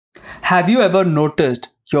Have you ever noticed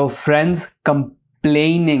your friends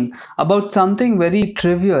complaining about something very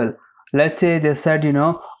trivial? Let's say they said,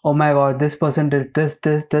 oh my god, this person did this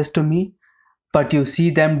to me, but you see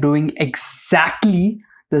them doing exactly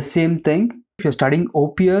the same thing. If you're studying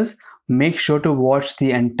OPS, make sure to watch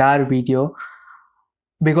the entire video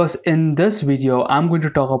because in this video, I'm going to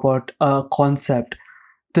talk about a concept.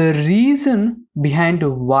 The reason behind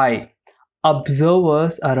why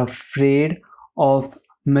observers are afraid of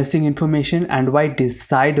missing information and why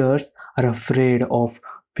deciders are afraid of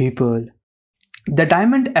people. The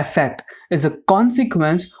diamond effect is a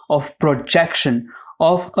consequence of projection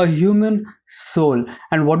of a human soul.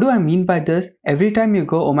 And what do I mean by this? Every time you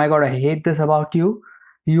go, oh my god, I hate this about you,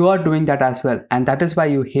 you are doing that as well. And that is why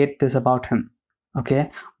you hate this about him.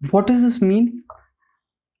 Okay. What does this mean?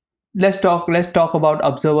 Let's talk about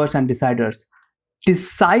observers and deciders.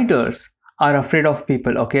 Deciders are afraid of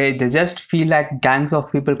people. Okay, they just feel like gangs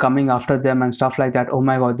of people coming after them and stuff like that. Oh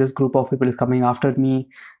my god, this group of people is coming after me,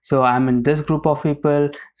 so I'm in this group of people,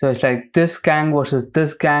 so it's like this gang versus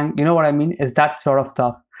this gang, you know what I mean? Is that sort of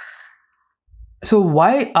stuff. So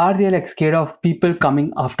why are they like scared of people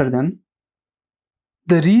coming after them?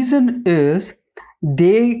 The reason is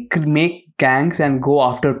they make gangs and go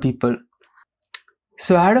after people.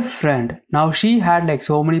 So I had a friend. Now she had like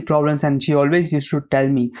so many problems, and she always used to tell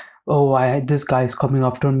me, "Oh, this guy is coming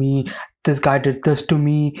after me. This guy did this to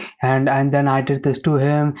me, and then I did this to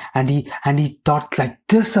him, and he thought like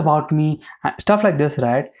this about me, stuff like this,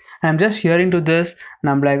 right?" And I'm just hearing to this, and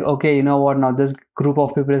I'm like, okay, you know what? Now this group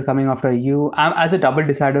of people is coming after you. I'm as a double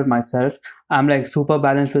decider myself. I'm like super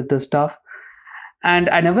balanced with this stuff, and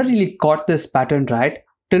I never really caught this pattern right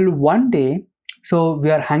till one day. So we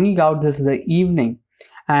are hanging out. This is the evening,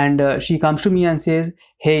 and she comes to me and says,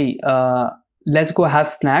 hey, let's go have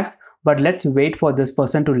snacks, but let's wait for this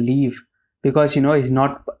person to leave because he's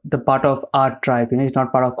not the part of our tribe, he's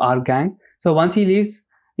not part of our gang. So once he leaves,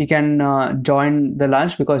 you can join the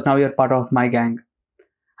lunch because now you're part of my gang.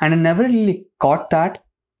 And I never really caught that,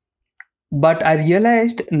 but I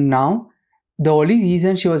realized now the only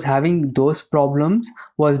reason she was having those problems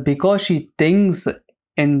was because she thinks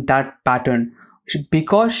in that pattern.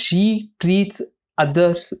 Because she treats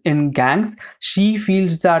others in gangs, she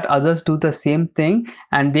feels that others do the same thing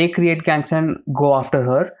and they create gangs and go after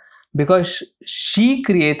her, because she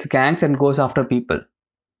creates gangs and goes after people,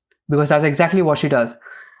 because that's exactly what she does.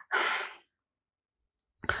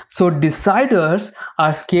 So deciders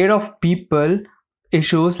are scared of people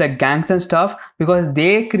issues like gangs and stuff because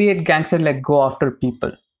they create gangs and like go after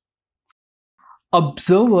people.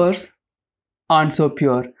 Observers aren't so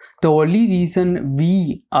pure. The only reason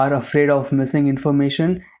we are afraid of missing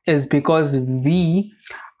information is because we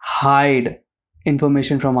hide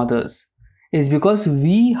information from others. Is because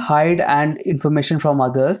we hide and information from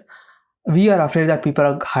others. We are afraid that people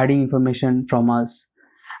are hiding information from us.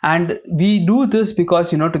 And we do this because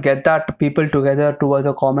to get that people together towards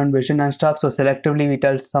a common vision and stuff. So selectively we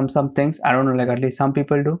tell some things. I don't know, like at least some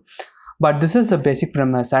people do. But this is the basic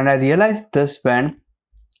premise. And I realized this when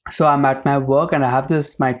I'm at my work and I have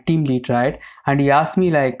this my team lead, right? And he asked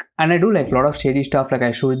me like, and I do like a lot of shady stuff, like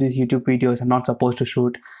I shoot these YouTube videos I'm not supposed to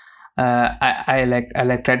shoot.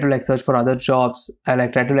 I try to like search for other jobs. I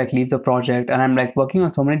like try to like leave the project, and I'm like working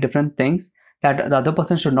on so many different things that the other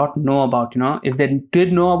person should not know about. If they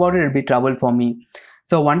did know about it, it'd be trouble for me.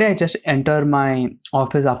 So one day I just enter my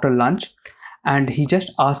office after lunch, and he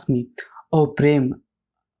just asked me, "Oh Prem,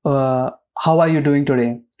 how are you doing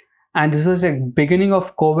today?" And this was like beginning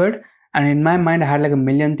of COVID, and in my mind I had like a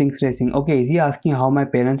million things racing. Okay, is he asking how my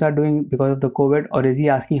parents are doing because of the COVID, or is he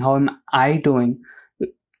asking how am I doing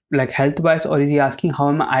like health wise, or is he asking how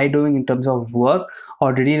am I doing in terms of work,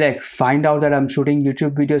 or did he like find out that I'm shooting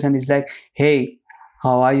YouTube videos and he's like, hey,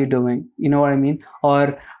 how are you doing, you know what I mean?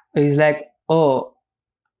 Or he's like, oh,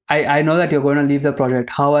 I know that you're going to leave the project,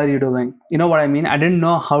 how are you doing, you know what I mean? I didn't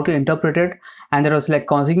know how to interpret it, and that was like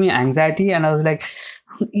causing me anxiety, and I was like,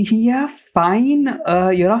 yeah, fine,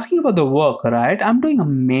 you're asking about the work, right? I'm doing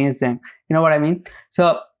amazing, you know what I mean?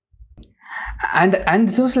 So and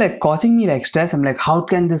this was like causing me like stress. I'm like, how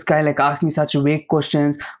can this guy like ask me such vague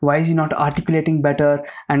questions? Why is he not articulating better?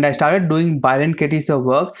 And I started doing Byron Katie's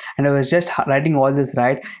work, and I was just writing all this,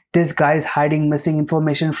 right? This guy is hiding missing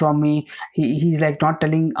information from me. He's like not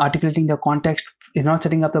articulating the context. He's not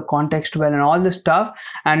setting up the context well and all this stuff.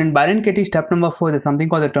 And in Byron Katie step number 4, there's something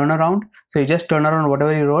called the turnaround. So you just turn around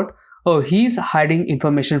whatever you wrote. Oh, he's hiding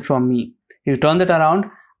information from me. You turn that around.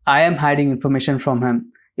 I am hiding information from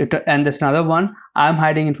him. And there's another one, I'm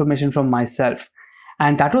hiding information from myself.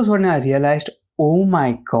 And that was when I realized, oh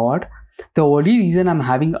my god, The only reason I'm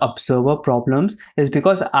having observer problems is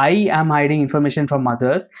because I am hiding information from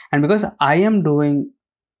others, and because I am doing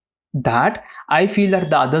that, I feel that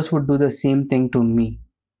the others would do the same thing to me.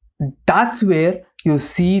 That's where you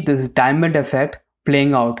see this diamond effect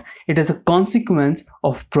playing out. It is a consequence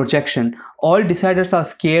of projection. All deciders are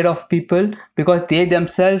scared of people because they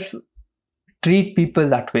themselves treat people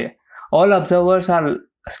that way. All observers are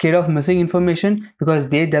scared of missing information because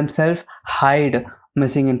they themselves hide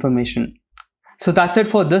missing information. So that's it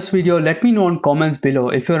for this video. Let me know in comments below,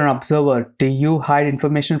 if you're an observer, do you hide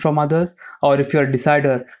information from others? Or if you're a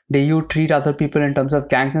decider, do you treat other people in terms of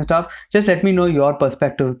gangs and stuff? Just let me know your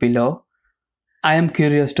perspective below. I am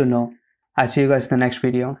curious to know. I'll see you guys in the next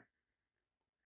video.